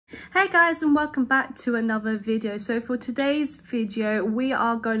Hey guys, and welcome back to another video. So for today's video we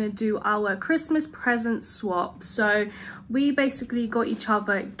are going to do our Christmas present swap. So we basically got each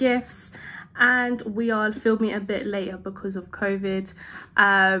other gifts and we are filming a bit later because of COVID.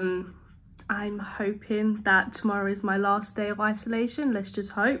 I'm hoping that tomorrow is my last day of isolation, let's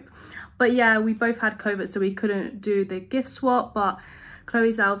just hope. But yeah, we both had COVID so we couldn't do the gift swap, but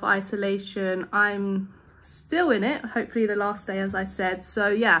Chloe's out of isolation, I'm still in it, hopefully the last day as I said. So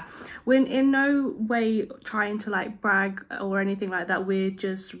yeah, we're in no way trying to like brag or anything like that. We're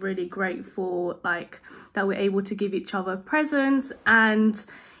just really grateful like that we're able to give each other presents. And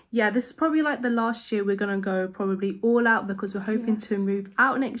yeah, this is probably like the last year we're gonna go probably all out because we're hoping to move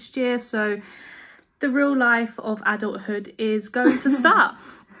out next year, so the real life of adulthood is going to start.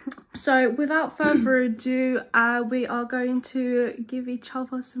 So without further ado, we are going to give each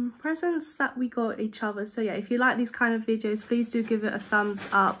other some presents that we got each other. So yeah, if you like these kind of videos, please do give it a thumbs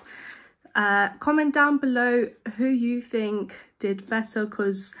up. Comment down below who you think did better,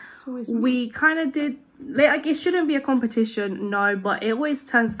 because we kind of did, like, it shouldn't be a competition, no, but it always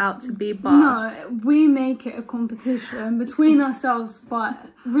turns out to be. But no, we make it a competition between ourselves, but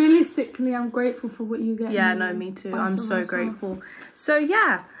realistically I'm grateful for what you get. Yeah, no, me too, I'm so grateful. So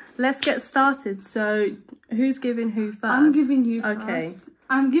yeah, let's get started. So who's giving who first? I'm giving you first. Okay,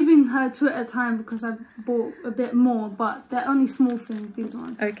 I'm giving her two at a time because I bought a bit more, but they're only small things, these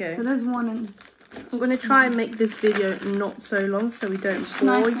ones. Okay, so there's one, and I'm gonna try and make this video not so long so we don't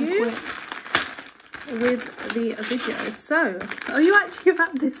bore you with the video. So, are you actually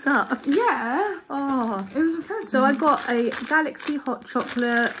wrapped this up? Yeah. Oh, it was a present. So I got a Galaxy hot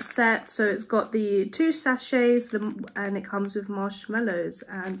chocolate set. So it's got the 2 sachets and it comes with marshmallows,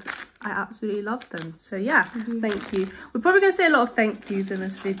 and I absolutely love them. So yeah, thank you. We're probably gonna say a lot of thank yous in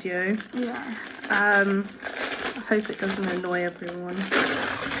this video. Yeah. I hope it doesn't annoy everyone.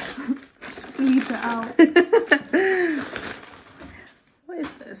 Bleep it out. What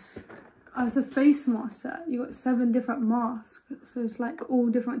is this? Oh, it's a face mask set. You got 7 different masks, so it's like all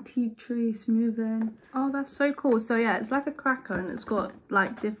different tea tree smoothing. Oh, that's so cool. So yeah, it's like a cracker and it's got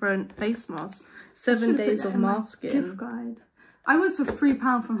like different face masks. 7 days of masking. Gift guide. I was for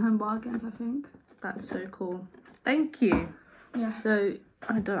 £3 from Home Bargains, I think. That's so cool. Thank you. Yeah. So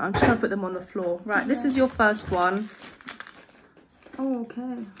I'm just gonna put them on the floor. Right, this is your first one. Oh,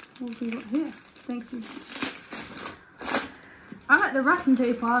 okay. What have we got here? Thank you. I like the wrapping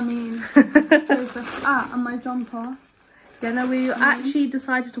paper, I mean, and my jumper. Yeah, no, we actually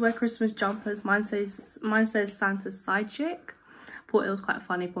decided to wear Christmas jumpers. Mine says Santa's side chick. Thought it was quite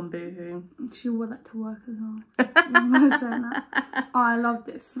funny from Boohoo. She wore that to work as well. Oh, I love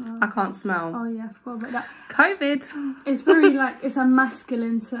this smell. I can't smell. Oh yeah, I forgot about that. COVID. It's very like, it's a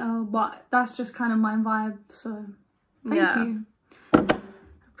masculine smell, but that's just kind of my vibe, so thank you.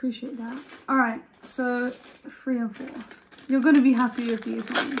 Appreciate that. Alright, so 3 and 4. You're going to be happy with these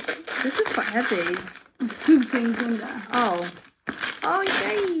ones. This is quite heavy. There's 2 things in there. Oh. Oh,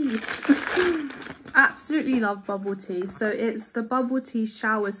 yay. Absolutely love bubble tea. So it's the bubble tea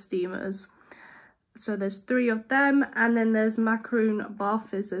shower steamers. So there's 3 of them. And then there's macaroon bath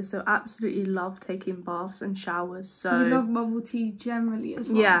fizzers. So absolutely love taking baths and showers. So you love bubble tea generally as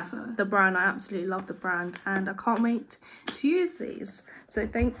well. Yeah, so. The brand. I absolutely love the brand. And I can't wait to use these. So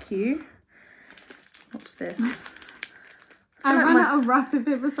thank you. What's this? I ran out of wrapping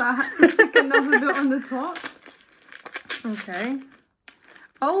paper, so I had to stick another bit on the top. Okay.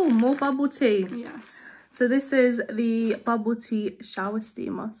 Oh, more bubble tea. Yes. So this is the bubble tea shower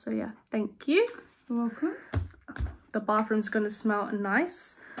steamer. So yeah, thank you. You're welcome. The bathroom's going to smell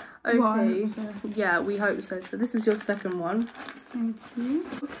nice. Okay. Well, I hope so. Yeah, we hope so. So this is your second one. Thank you.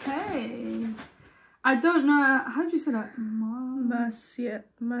 Okay. I don't know, how do you say that? Mercier.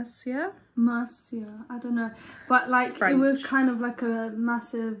 I don't know, but like French. It was kind of like a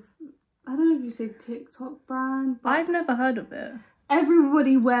massive, I don't know if you say TikTok brand, but I've never heard of it.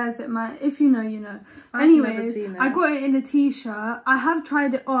 Everybody wears it, man. If you know, you know. Anyways, I got it in a t-shirt. I have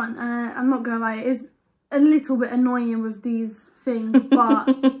tried it on, and I'm not gonna lie, it's a little bit annoying with these things, but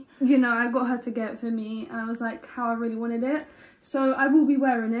you know, I got her to get it for me, and I was like how I really wanted it. So I will be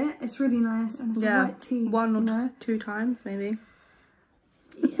wearing it. It's really nice, and it's a white tee. 1 or 2 times, maybe.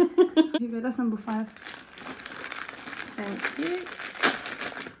 Yeah. Here you go, that's number 5. Thank you.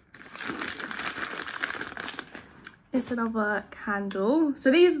 It's another candle.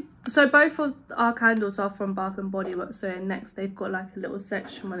 So both of our candles are from Bath and Body Works. So next they've got like a little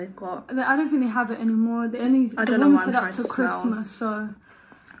section where they've got, I don't think they have it anymore. I don't know what I'm trying to Christmas, so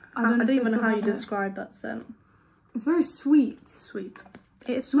I don't even know how you describe that scent. It's very sweet. Sweet.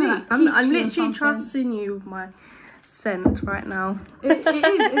 It's sweet. Like I'm literally trusting you with my scent right now. It is.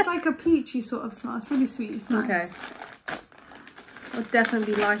 It's like a peachy sort of smell. It's really sweet. It's nice. Okay. I'll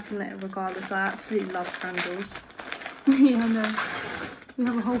definitely be lighting it regardless. I absolutely love candles. Yeah, no. We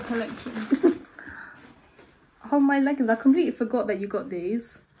have a whole collection. Oh, my leggings. I completely forgot that you got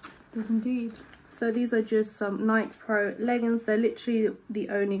these. Did indeed. So these are just some Nike Pro leggings. They're literally the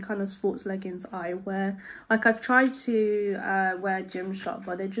only kind of sports leggings I wear. Like, I've tried to wear Gymshark,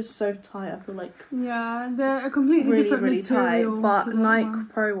 but they're just so tight. I feel like, yeah, they're a completely different material. Tight. But Nike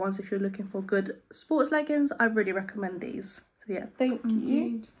Pro ones, if you're looking for good sports leggings, I really recommend these. So yeah, thank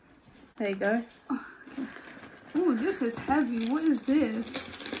you. There you go. Oh, okay. Oh, this is heavy. What is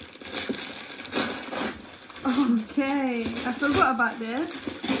this? Okay, I forgot about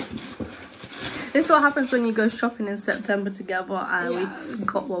this. This is what happens when you go shopping in September together and we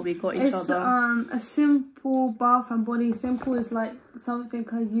forgot what we got each other. A simple bath and body. Simple is like something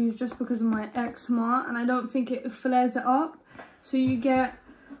I use just because of my eczema, and I don't think it flares it up. So you get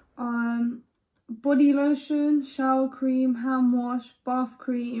body lotion, shower cream, hand wash, bath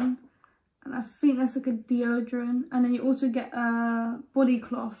cream, and I think that's like a deodorant, and then you also get a body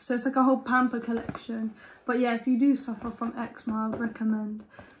cloth. So it's like a whole pamper collection. But yeah, if you do suffer from eczema, I would recommend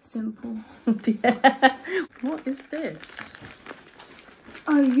Simple. Yeah. What is this?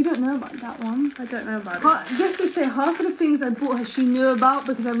 Oh, you don't know about that one? I don't know about it. Just to say, half of the things I bought her she knew about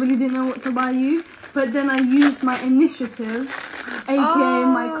because I really didn't know what to buy you. But then I used my initiative, aka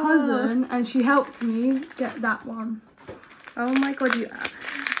my cousin, and she helped me get that one. Oh my god, you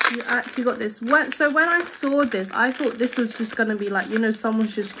actually got this. So when I saw this, I thought this was just going to be like, you know,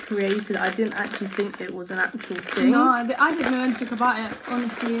 someone's just created it. I didn't actually think it was an actual thing. No, I didn't know anything about it,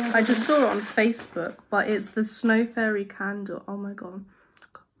 honestly. I just saw it on Facebook, but it's the Snow Fairy candle. Oh my god.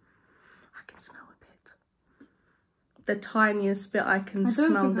 I can smell a bit. The tiniest bit I can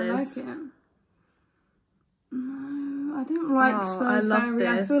smell this. I like it. No, I don't like Snow Fairy.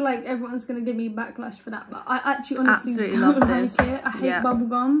 I feel like everyone's going to give me backlash for that, but I actually honestly don't like it. I hate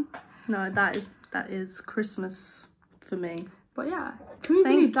bubblegum. No, that is Christmas for me. But yeah, can we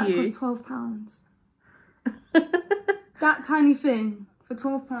believe that cost £12? That tiny thing for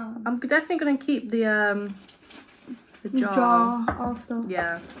 £12. I'm definitely going to keep the jar after.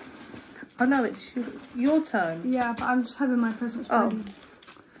 Yeah. Oh no, it's your turn. Yeah, but I'm just having my presents ready.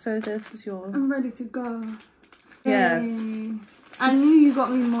 So this is yours. I'm ready to go. Yeah. Yay. I knew you got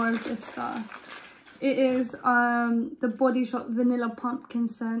me more of this stuff. It is the Body Shop Vanilla Pumpkin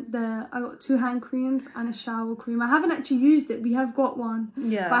Scent. I got 2 hand creams and a shower cream. I haven't actually used it. We have got one.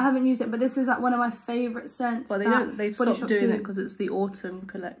 Yeah. But I haven't used it. But this is like one of my favourite scents. Well, they've stopped doing it because it's the autumn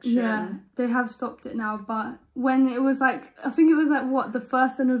collection. Yeah, they have stopped it now. But when it was like, I think it was like, what, the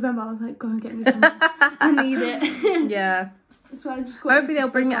 1st of November, I was like, go and get me some. I need it. Yeah. So I just got hopefully they'll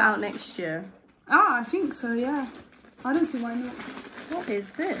bring it out next year. Ah, I think so, yeah. I don't see why not. What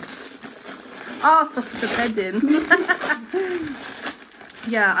is this? Oh, the bedding.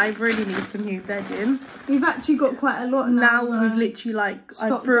 Yeah, I really need some new bedding. We've actually got quite a lot now. Now we've literally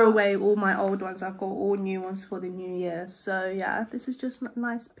I threw away all my old ones. I've got all new ones for the new year. So yeah, this is just a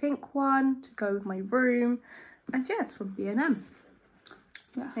nice pink one to go with my room. And yeah, it's from B&M.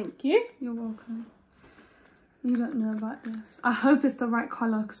 Yeah. Thank you. You're welcome. You don't know about this. I hope it's the right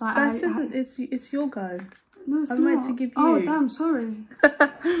colour because it's your go. No, it's I'm not. meant to give you. Oh damn, sorry.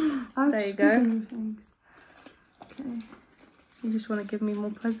 There you go. You things. Okay. You just want to give me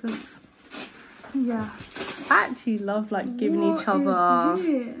more presents. Yeah. I actually love like giving each other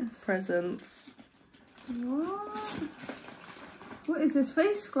presents. What is this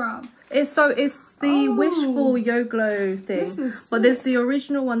face scrub? It's the Wishful Yo Glow thing. But there's the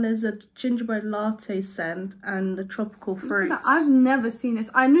original one. There's a gingerbread latte scent and the tropical fruits. I've never seen this.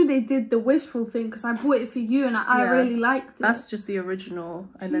 I knew they did the Wishful thing because I bought it for you and I really liked it. That's just the original,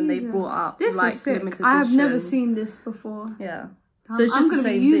 and then they brought up this like is sick. Limited edition. I have never seen this before. Yeah. So it's just I'm gonna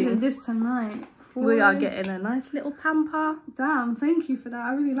be using this tonight. Boy. We are getting a nice little pamper. Damn, thank you for that.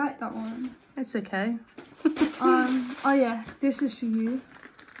 I really like that one. It's okay. Oh yeah, this is for you.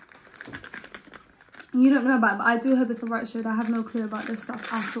 You don't know about it, but I do hope it's the right shade. I have no clue about this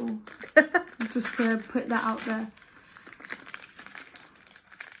stuff at all. Just to put that out there.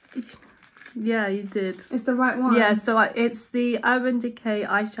 Yeah, you did. It's the right one. Yeah, so it's the Urban Decay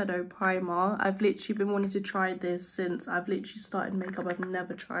eyeshadow primer. I've literally been wanting to try this since I've literally started makeup. I've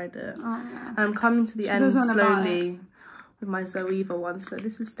never tried it. Oh, yeah. And I'm coming to the end slowly with my Zoeva one. So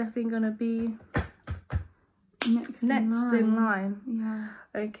this is definitely going to be next in line. Yeah.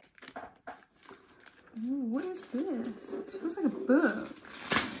 Okay. Ooh, what is this? It feels like a book.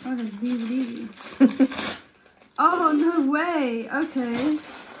 Like a DVD. Oh, no way. Okay.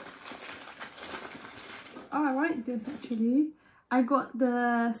 Oh, I write this actually. I got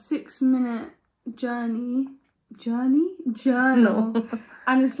the 6-minute journal.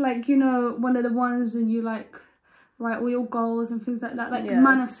 And it's like, you know, one of the ones and you like write all your goals and things like that, like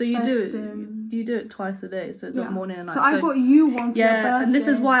manifesting. So you do it twice a day, so it's not morning and night. So I got you one for your birthday. And this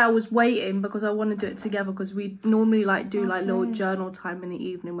is why I was waiting, because I want to do it together, because we normally like do like little journal time in the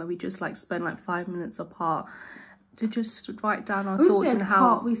evening where we just like spend like 5 minutes apart to just write down our thoughts and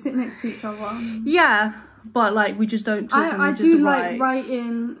how we sit next to each other. Yeah, but like we just don't talk. I do like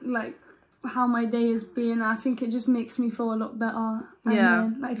writing like how my day has been. I think it just makes me feel a lot better. And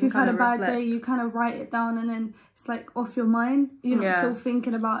then, like if you've had a bad day, you kind of write it down and then it's like off your mind. You're not still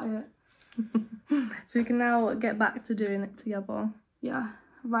thinking about it. So we can now get back to doing it together. Yeah,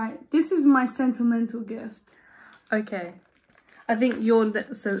 right. This is my sentimental gift. Okay. I think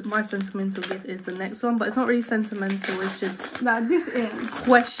my sentimental gift is the next one, but it's not really sentimental. It's just this is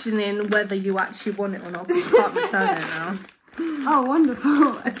questioning whether you actually want it or not, because you can't return it now. Oh,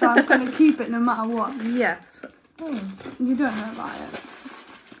 wonderful. So I'm going to keep it no matter what. Yes. You don't know about it.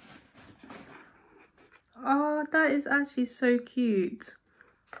 Oh, that is actually so cute.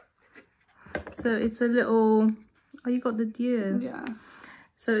 So it's a little... Oh, you got the deer. Yeah.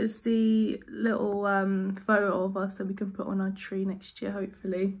 So it's the little photo of us that we can put on our tree next year,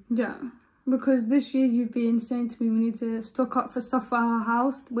 hopefully. Yeah. Because this year you've been saying to me we need to stock up for stuff for our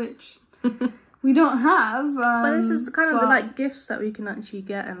house, which... we don't have, but this is kind of the like gifts that we can actually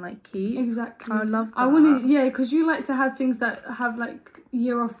get and like keep. Exactly. I love that. I want to, because you like to have things that have like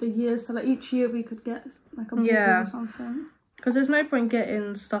year after year. So like each year we could get like a book or something. Because there's no point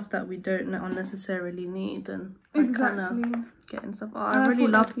getting stuff that we don't unnecessarily need and like, kind of getting stuff. Oh, I really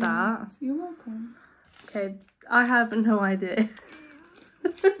love that. You're welcome. Okay, I have no idea.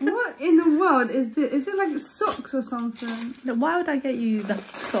 What in the world is this? Is it like socks or something? Why would I get you that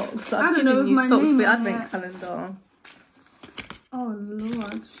socks? I don't know if my name the advent calendar. Oh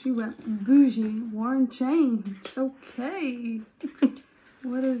Lord, she went bougie. Warren chain. It's okay.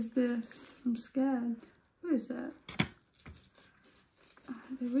 What is this? I'm scared. What is that?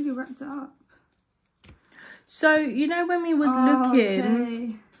 They really wrapped it up. So you know when we was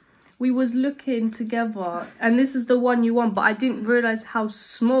looking. We was looking together, and this is the one you want, but I didn't realise how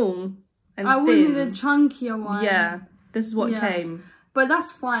small and I thin. wanted a chunkier one. Yeah, this is what came. But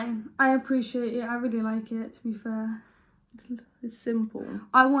that's fine. I appreciate it. I really like it, to be fair. It's simple.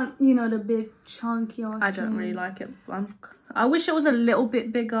 I want, you know, the big chunky ass I don't really like it. I wish it was a little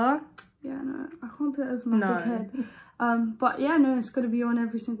bit bigger. Yeah, no, I can't put it over my big head. But yeah, no, it's got to be on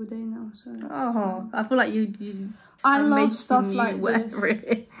every single day now. So I feel like you I love stuff like this.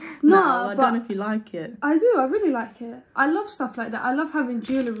 No, I don't know if you like it. I do. I really like it. I love stuff like that. I love having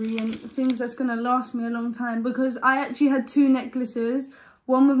jewellery and things that's going to last me a long time, because I actually had 2 necklaces,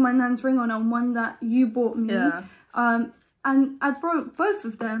 one with my nan's ring on it and one that you bought me. Yeah. And I broke both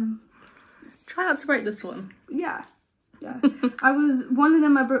of them. Try not to break this one. Yeah. Yeah. One of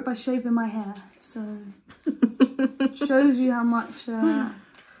them I broke by shaving my hair. So shows you how much I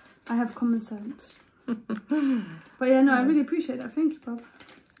have common sense. But yeah, no, I really appreciate that. Thank you, Bob.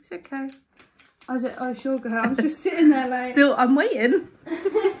 It's okay. I was like, oh, sure, girl. I was just sitting there like... Still, I'm waiting.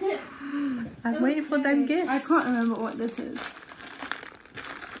 I'm waiting for them gifts. I can't remember what this is.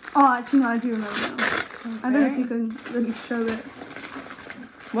 Oh, actually, no, I do remember now. Okay. I don't know if you can really show it.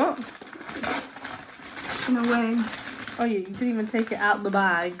 What? In a way. Oh, you didn't even take it out the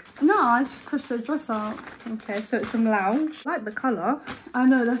bag. No, I just crushed the dress out. Okay, so it's from Lounge. I like the colour. I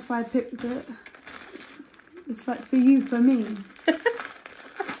know, that's why I picked it. It's like for you, for me.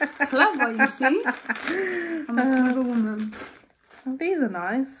 Clever, you see? I'm a clever woman. Oh, these are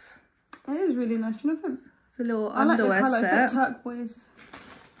nice. It is really nice. Do you know them? It's a little underwear set. It's like turquoise.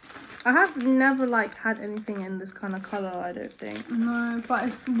 I have never like had anything in this kind of colour, I don't think. No, but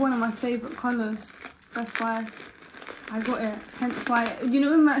it's one of my favourite colours. That's why I got it. Hence why, you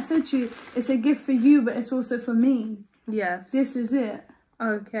know when Matt said to you, it's a gift for you, but it's also for me. Yes. This is it.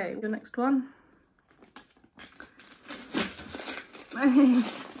 Okay, the next one.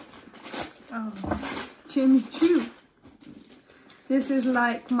 Oh, Jimmy Choo. This is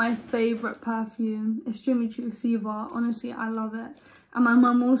like my favourite perfume. It's Jimmy Choo Fever. Honestly, I love it. And my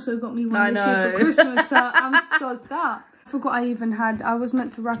mum also got me one this year for Christmas, so I'm stocked up. I forgot I even had, I was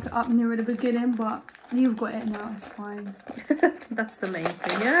meant to wrap it up near the beginning, but you've got it now, it's fine. That's the main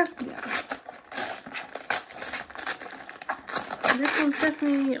thing, yeah? Yeah. This one's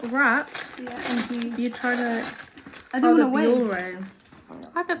definitely wrapped. Yeah, indeed. You're trying to... I don't want to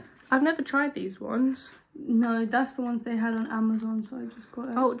waste. I've never tried these ones. No, that's the ones they had on Amazon, so I just got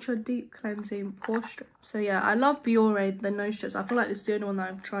it. Ultra Deep Cleansing Pore Strip. So yeah, I love byeee, the no strips. I feel like it's the only one that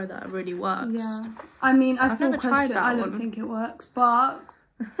I've tried that really works. Yeah. I mean, I still question, I don't think it works, but,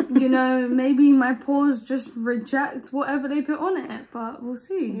 you know, maybe my pores just reject whatever they put on it, but we'll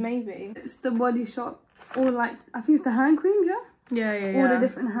see. Maybe. It's the Body Shop, or like, I think it's the hand cream, yeah? Yeah. All the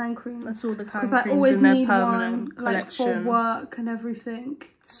different hand creams. That's all the hand creams I always in their need permanent one, collection. like, for work and everything.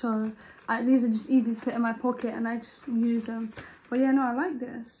 So, these are just easy to put in my pocket and I just use them. But yeah, no, I like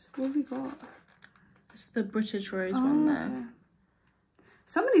this. What have we got? It's the British Rose one there. Okay.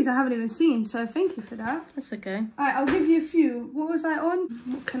 Some of these I haven't even seen, so thank you for that. That's okay. Alright, I'll give you a few. What was I on?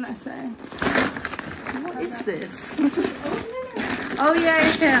 What can I say? What is this? Oh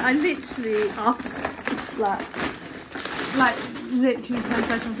yeah. I literally asked like literally 10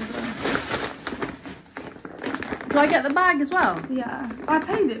 seconds ago. Do I get the bag as well? Yeah. I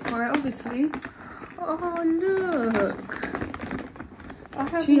paid it for it, obviously. Oh look.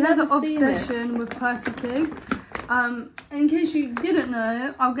 She has an obsession with Percy Pig. In case you didn't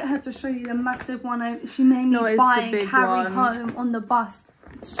know, I'll get her to show you the massive one she made me buy and carry home on the bus.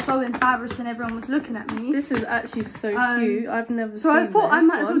 It's so embarrassing, everyone was looking at me. This is actually so cute. I've never seen this. So I thought I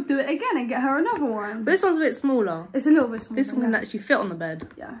might as well do it again and get her another one. But this one's a bit smaller. It's a little bit smaller. This one can actually fit on the bed.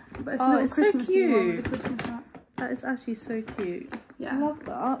 Yeah, but it's a little Christmas so cute. Christmas hat. That is actually so cute. Yeah. I love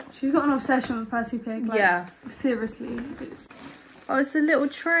that. She's got an obsession with Percy Pig. Like, yeah. Seriously. It's a little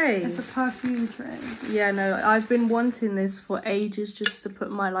tray. It's a perfume tray. Yeah, no, I've been wanting this for ages just to put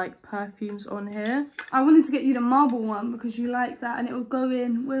my, like, perfumes on here. I wanted to get you the marble one because you like that and it will go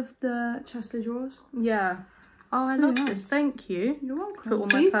in with the chest of drawers. Yeah. Oh, I love this. Thank you. You're welcome. Put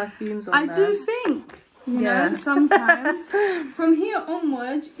all my perfumes on there. I do think, you know, sometimes from here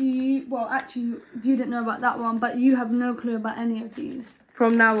onwards, well, actually, you didn't know about that one, but you have no clue about any of these.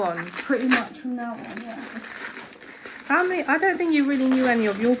 From now on? Pretty much from now on, yeah. I don't think you really knew any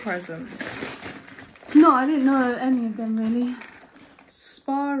of your presents. No, I didn't know any of them, really.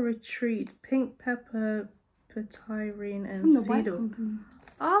 Spa Retreat, Pink Pepper, Petyrene, and From the Cedar. White Company.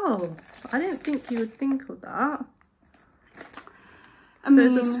 Oh, I didn't think you would think of that. I mean,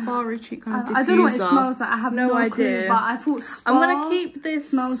 it's a Spa Retreat kind of diffuser. I don't know what it smells like. I have no idea. Clue, but I thought spa. I'm gonna keep this.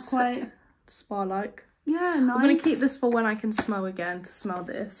 Smells quite spa-like. Yeah, nice. I'm gonna keep this for when I can smell again to smell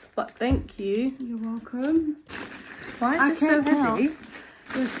this. But thank you. You're welcome. Why is it so heavy?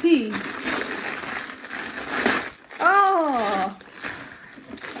 You'll see. Oh!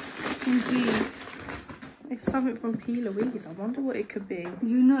 Indeed. It's something from P. Louise. I wonder what it could be.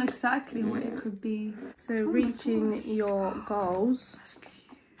 You know exactly what it could be. So, reaching your goals. That's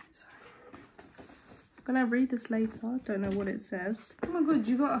cute. I'm gonna read this later. Don't know what it says. Oh my god,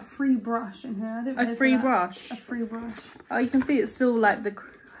 you got a free brush in here. I didn't A free brush? A free brush. Oh, you can see it's still like the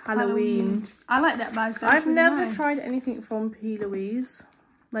Halloween. I like that bag. I've never tried anything from P. Louise.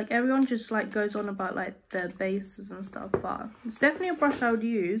 Like, everyone just like goes on about like their bases and stuff, but it's definitely a brush I would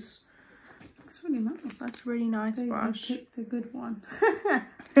use. It's really nice. That's a really nice brush. You picked a good one.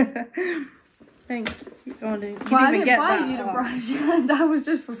 Thank you. Oh, you didn't I even didn't buy you the brush. That was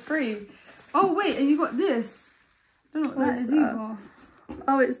just for free. Oh wait, and you got this. I don't know what that is either.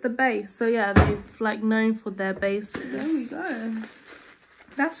 Oh, it's the base. So yeah, they've like known for their bases. There we go.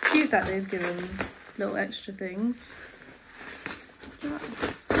 That's cute that they've given little extra things.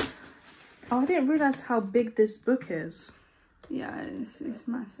 Oh, I didn't realise how big this book is. Yeah, it's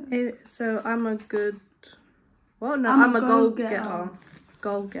massive. So I'm a good... Well, no, I'm a goal-getter.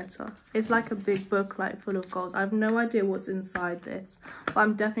 Goal-getter. It's like a big book, like, full of goals. I have no idea what's inside this. But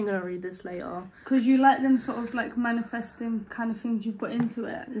I'm definitely going to read this later. Because you like them sort of, like, manifesting kind of things you've got into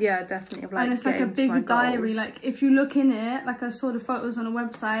it. Yeah, definitely. Like, and it's like a big diary. Like, if you look in it, like I saw the photos on a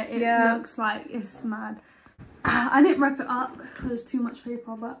website, it looks like it's mad. I didn't wrap it up because there's too much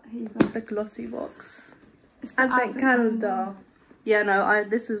paper, but here you go. The glossy box. It's the Advent calendar. Yeah, no,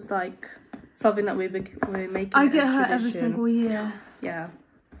 this is like something that we're making. I get her every single year. Yeah.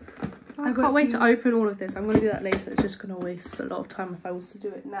 I can't wait to open all of this. I'm going to do that later. It's just going to waste a lot of time if I was to do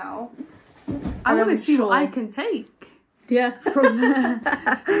it now. I want to see what I can take. Yeah. From there.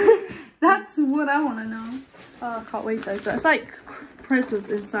 That's what I want to know. Oh, I can't wait to open. It's like presents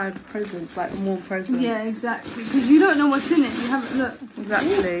inside presents, like more presents. Yeah, exactly. Because you don't know what's in it. You haven't looked.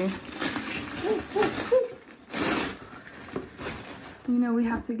 Exactly. You know, we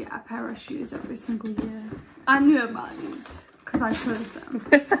have to get a pair of shoes every single year. I knew about these because I chose them.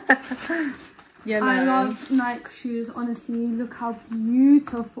 Yeah, no. I love Nike shoes. Honestly, look how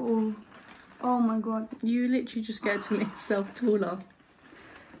beautiful. Oh my god. You literally just get to make yourself taller.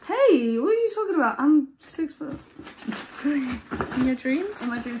 Hey, what are you talking about? I'm 6 foot. In your dreams? In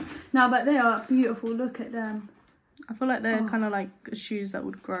my dreams. No, but they are beautiful. Look at them. I feel like they're kind of like shoes that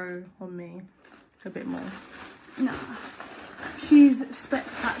would grow on me a bit more. Nah. She's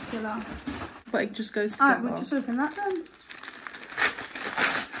spectacular. But it just goes together. Alright, we'll just open that then.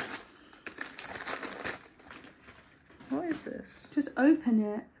 What is this? Just open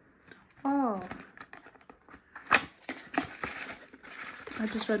it. Oh. I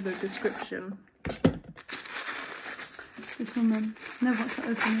just read the description. This woman never wants to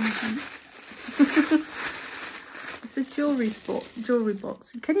open anything. It's a jewelry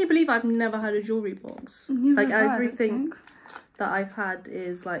box. Can you believe I've never had a jewelry box? Neither like have everything that I've had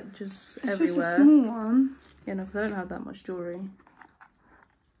is like just it's everywhere. Just a small one. Yeah, no, because I don't have that much jewelry.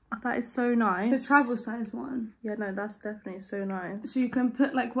 That is so nice. It's a travel size one. Yeah, no, that's definitely so nice. So you can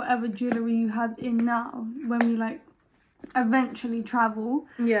put like whatever jewellery you have in now when we like eventually travel.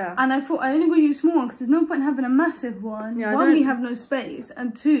 Yeah. And I thought I only got you a small one because there's no point in having a massive one. Yeah, one, we have no space,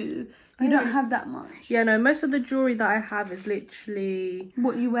 and two, you don't have that much. Yeah, no, most of the jewelry that I have is literally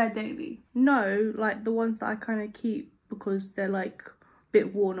what you wear daily. No, like the ones that I kind of keep because they're like a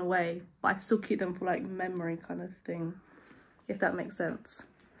bit worn away, but I still keep them for like memory kind of thing, if that makes sense.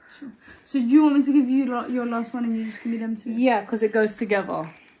 Sure. So do you want me to give you your last one and you just give me them too? Yeah, because it goes together.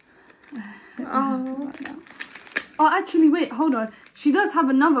 Oh. Oh, actually, wait, hold on. She does have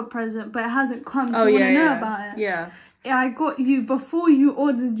another present, but it hasn't come. Do you want to know about it? Yeah. I got you, before you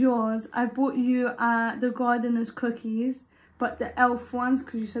ordered yours, I bought you the Gardener's cookies, but the elf ones,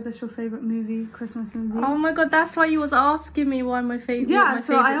 because you said that's your favourite movie, Christmas movie. Oh my god, that's why you was asking me why my favourite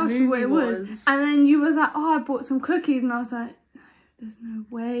I asked you what it was. And then you was like, oh, I bought some cookies, and I was like, there's no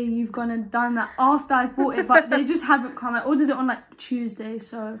way you've gone and done that after I bought it, but they just haven't come. I ordered it on like Tuesday,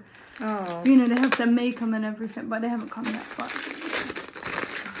 so you know, they have to make them and everything, but they haven't come yet. But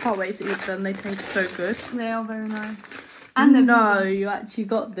I can't wait to eat them. They taste so good. They are very nice. And no, you actually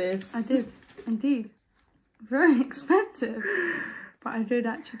got this. I did, indeed. Very expensive, but I did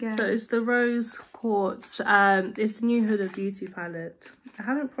actually get. So it's the Rose Quartz. It's the new Huda Beauty palette. I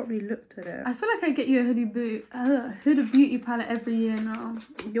haven't probably looked at it. I feel like I get you a Huda Beauty palette every year now.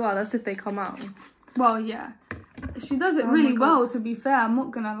 Yeah, that's if they come out. Well, yeah. She does it really well, to be fair. I'm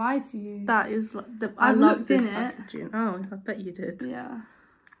not gonna lie to you. That is like I love this packaging. Oh, I bet you did. Yeah.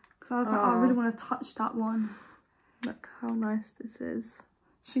 Because I was like, oh, I really want to touch that one. Look how nice this is.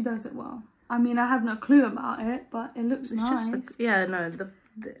 She does it well. I mean, I have no clue about it, but it looks nice. Just yeah, no,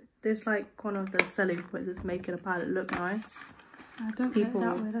 there's like one of the selling points is making a palette look nice. I don't put it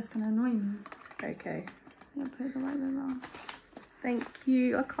that way. That's gonna annoy me. Okay. Yeah, put it the right way around. Thank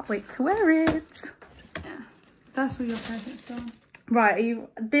you. I can't wait to wear it. Yeah. That's what your present's done. Right,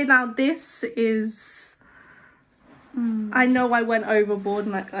 now this is... I know I went overboard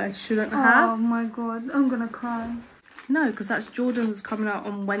and like I shouldn't have. Oh my god, I'm gonna cry. No, because that's Jordan's coming out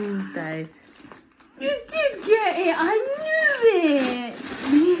on Wednesday. You did get it! I knew it!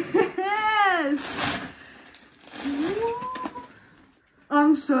 Yes!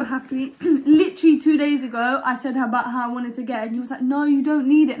 I'm so happy. Literally 2 days ago, I said about how I wanted to get it, and you was like, no, you don't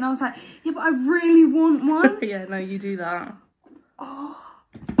need it. And I was like, yeah, but I really want one. Yeah, no, you do that. Oh.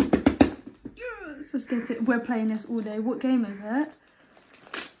 Yes, let's get it. We're playing this all day. What game is it?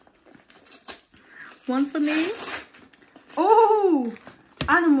 One for me. Oh!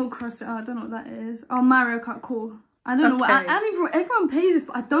 Animal Crossing. Oh, I don't know what that is. Oh, Mario Kart. Cool. I don't know what. Everyone pays this,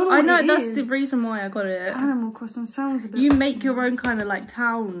 but I don't know what it is. I know, that's the reason why I got it. Animal Crossing sounds a bit... You make your own kind of like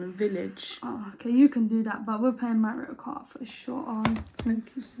town and village. Oh, okay, you can do that, but we're playing Mario Kart for sure.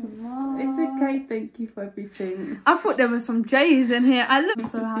 Thank you so much. It's okay, thank you for everything. I thought there was some J's in here. I look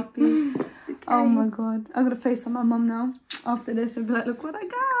so happy. It's okay. Oh my god. I'm going to FaceTime my mum now after this and be like, look what I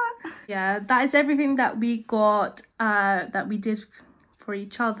got. Yeah, that is everything that we got, that we did for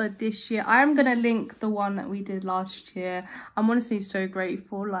each other this year. I am gonna link the one that we did last year. I'm honestly so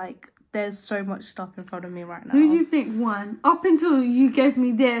grateful. Like, there's so much stuff in front of me right now. Who do you think won? Up until you gave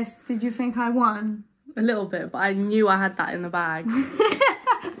me this, did you think I won? A little bit, but I knew I had that in the bag.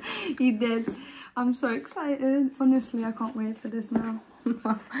 You did. I'm so excited. Honestly, I can't wait for this now.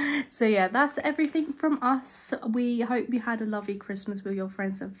 So yeah, that's everything from us. We hope you had a lovely Christmas with your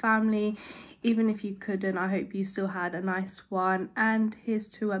friends and family. Even if you couldn't, I hope you still had a nice one, and here's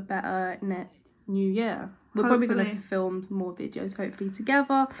to a better new year. We're probably going to film more videos hopefully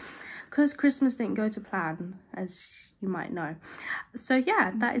together, because Christmas didn't go to plan, as you might know. So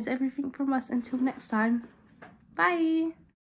yeah, that is everything from us. Until next time, bye.